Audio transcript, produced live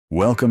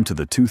Welcome to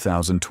the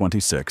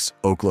 2026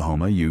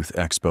 Oklahoma Youth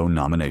Expo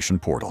nomination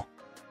portal.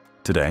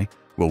 Today,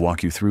 we'll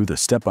walk you through the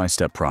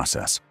step-by-step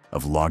process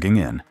of logging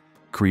in,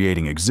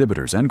 creating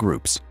exhibitors and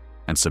groups,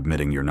 and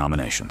submitting your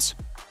nominations.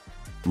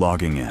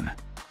 Logging in.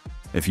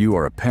 If you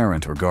are a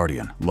parent or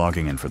guardian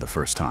logging in for the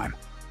first time,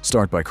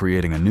 start by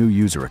creating a new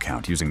user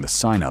account using the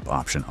Sign Up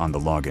option on the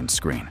login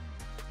screen.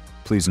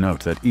 Please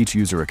note that each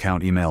user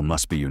account email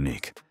must be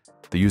unique.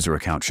 The user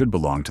account should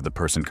belong to the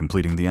person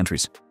completing the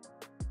entries.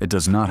 It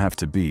does not have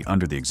to be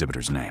under the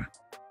exhibitor's name.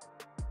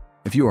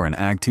 If you are an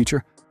ag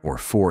teacher or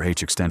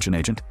 4-H extension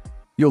agent,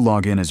 you'll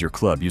log in as your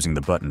club using the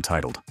button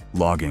titled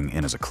Logging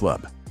in as a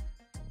Club.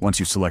 Once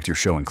you select your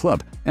show and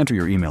club, enter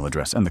your email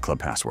address and the club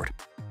password.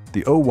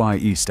 The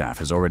OYE staff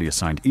has already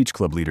assigned each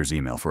club leader's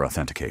email for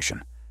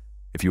authentication.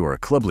 If you are a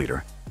club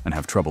leader and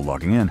have trouble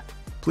logging in,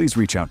 please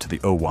reach out to the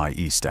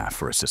OYE staff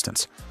for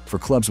assistance. For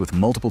clubs with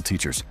multiple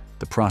teachers,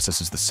 the process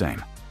is the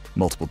same.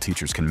 Multiple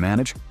teachers can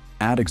manage,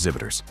 add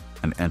exhibitors,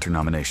 and enter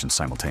nominations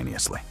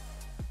simultaneously.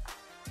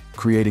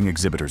 Creating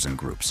exhibitors and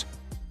groups.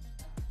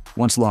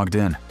 Once logged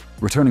in,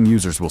 returning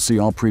users will see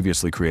all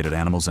previously created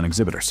animals and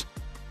exhibitors.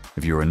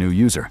 If you're a new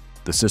user,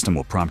 the system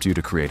will prompt you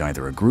to create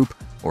either a group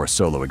or a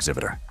solo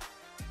exhibitor.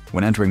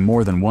 When entering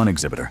more than one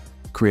exhibitor,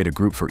 create a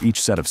group for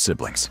each set of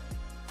siblings.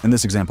 In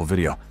this example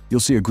video, you'll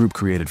see a group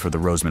created for the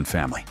Roseman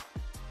family.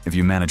 If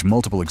you manage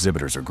multiple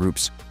exhibitors or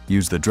groups,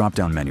 use the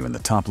drop-down menu in the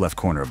top left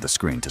corner of the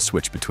screen to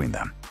switch between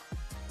them.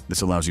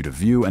 This allows you to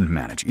view and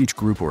manage each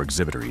group or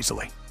exhibitor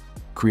easily.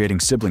 Creating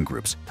sibling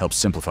groups helps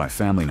simplify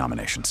family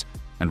nominations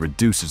and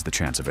reduces the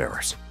chance of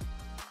errors.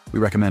 We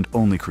recommend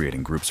only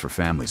creating groups for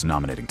families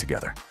nominating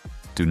together.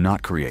 Do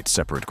not create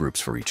separate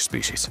groups for each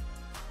species.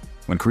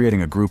 When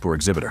creating a group or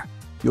exhibitor,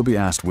 you'll be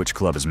asked which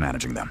club is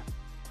managing them.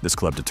 This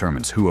club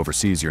determines who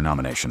oversees your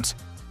nominations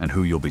and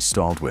who you'll be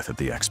stalled with at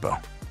the expo.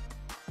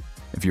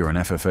 If you're an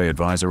FFA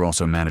advisor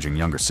also managing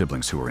younger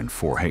siblings who are in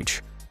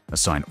 4-H,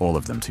 assign all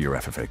of them to your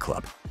FFA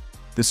club.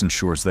 This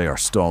ensures they are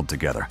stalled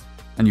together,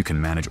 and you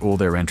can manage all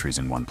their entries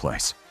in one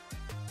place.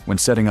 When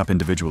setting up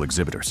individual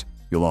exhibitors,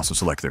 you'll also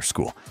select their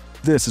school.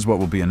 This is what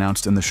will be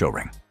announced in the show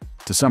ring.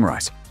 To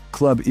summarize,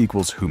 club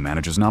equals who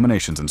manages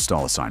nominations and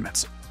stall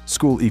assignments.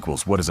 School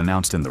equals what is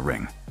announced in the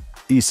ring.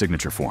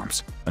 E-signature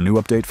forms, a new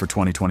update for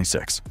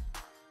 2026.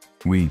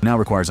 WE now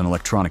requires an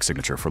electronic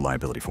signature for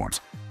liability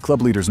forms.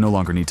 Club leaders no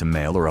longer need to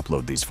mail or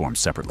upload these forms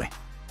separately.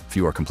 If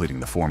you are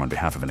completing the form on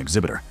behalf of an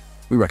exhibitor,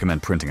 we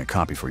recommend printing a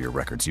copy for your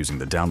records using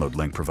the download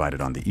link provided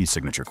on the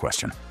e-signature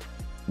question.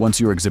 Once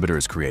your exhibitor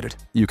is created,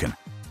 you can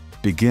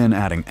begin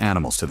adding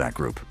animals to that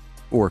group,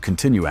 or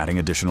continue adding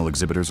additional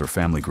exhibitors or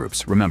family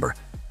groups. Remember,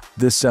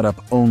 this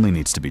setup only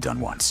needs to be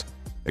done once.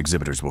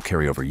 Exhibitors will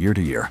carry over year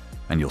to year,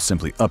 and you'll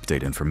simply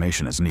update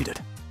information as needed.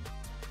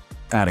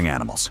 Adding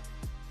animals.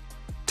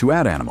 To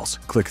add animals,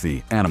 click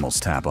the Animals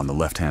tab on the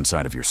left-hand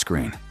side of your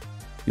screen.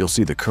 You'll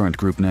see the current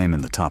group name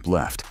in the top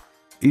left.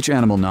 Each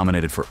animal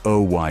nominated for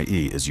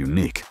OYE is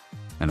unique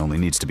and only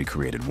needs to be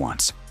created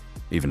once,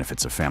 even if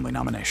it's a family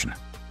nomination.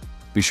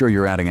 Be sure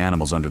you're adding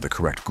animals under the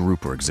correct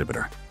group or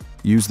exhibitor.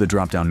 Use the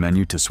drop-down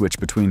menu to switch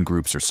between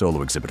groups or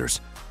solo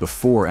exhibitors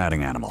before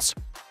adding animals.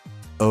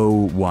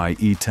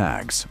 OYE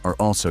tags are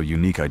also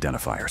unique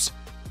identifiers.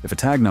 If a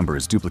tag number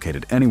is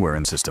duplicated anywhere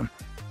in the system,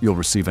 you'll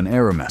receive an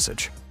error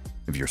message.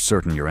 If you're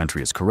certain your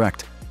entry is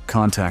correct,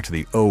 contact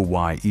the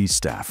OYE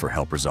staff for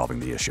help resolving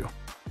the issue.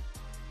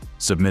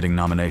 Submitting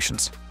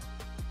nominations.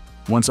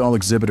 Once all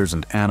exhibitors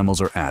and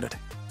animals are added,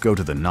 go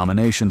to the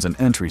Nominations and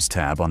Entries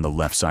tab on the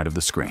left side of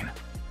the screen.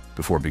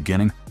 Before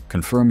beginning,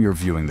 confirm you're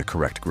viewing the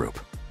correct group.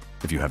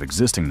 If you have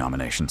existing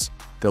nominations,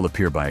 they'll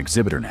appear by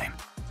exhibitor name,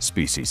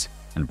 species,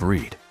 and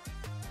breed.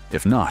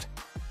 If not,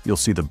 you'll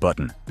see the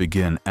button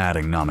Begin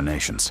Adding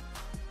Nominations.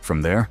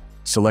 From there,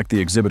 select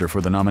the exhibitor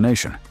for the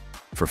nomination.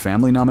 For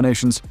family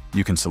nominations,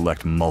 you can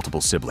select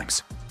multiple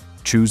siblings.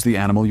 Choose the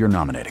animal you're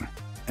nominating.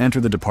 Enter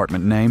the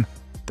department name,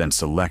 then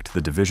select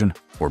the division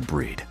or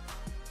breed.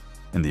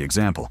 In the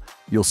example,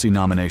 you'll see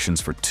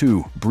nominations for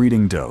 2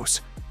 breeding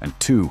does and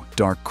 2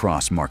 dark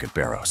cross market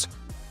barrows.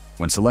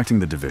 When selecting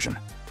the division,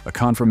 a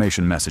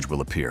confirmation message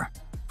will appear.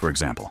 For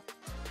example,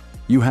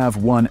 you have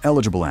 1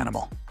 eligible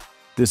animal.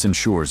 This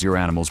ensures your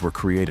animals were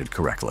created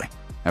correctly.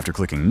 After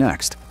clicking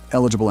Next,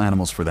 eligible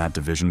animals for that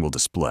division will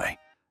display.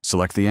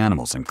 Select the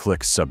animals and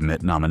click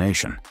Submit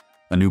Nomination.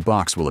 A new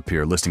box will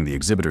appear listing the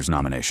exhibitor's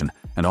nomination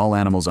and all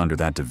animals under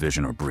that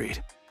division or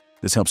breed.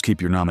 This helps keep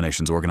your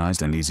nominations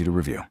organized and easy to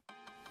review.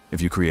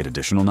 If you create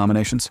additional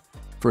nominations,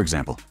 for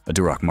example, a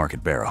Duroc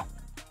Market Barrow,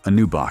 a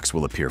new box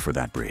will appear for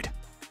that breed.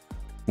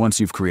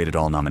 Once you've created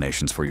all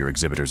nominations for your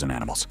exhibitors and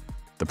animals,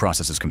 the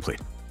process is complete.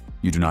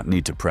 You do not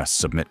need to press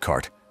Submit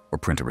Cart or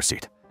print a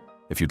receipt.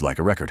 If you'd like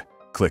a record,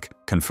 click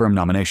Confirm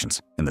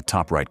Nominations in the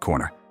top right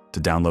corner to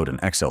download an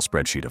Excel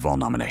spreadsheet of all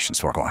nominations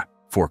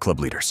for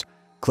club leaders.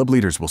 Club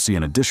leaders will see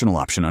an additional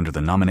option under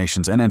the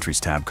Nominations and Entries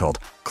tab called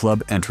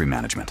Club Entry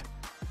Management.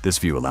 This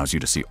view allows you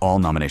to see all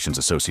nominations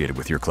associated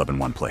with your club in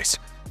one place.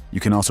 You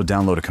can also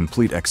download a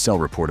complete Excel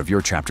report of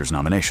your chapter's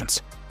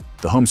nominations.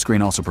 The home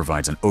screen also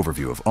provides an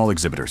overview of all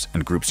exhibitors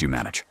and groups you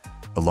manage.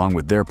 along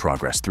with their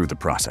progress through the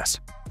process.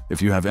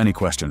 If you have any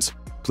questions,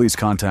 please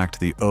contact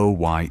the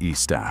OYE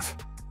staff.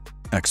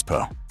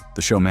 XPO,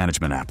 the show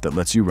management app that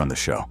lets you run the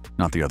show,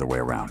 not the other way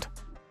around.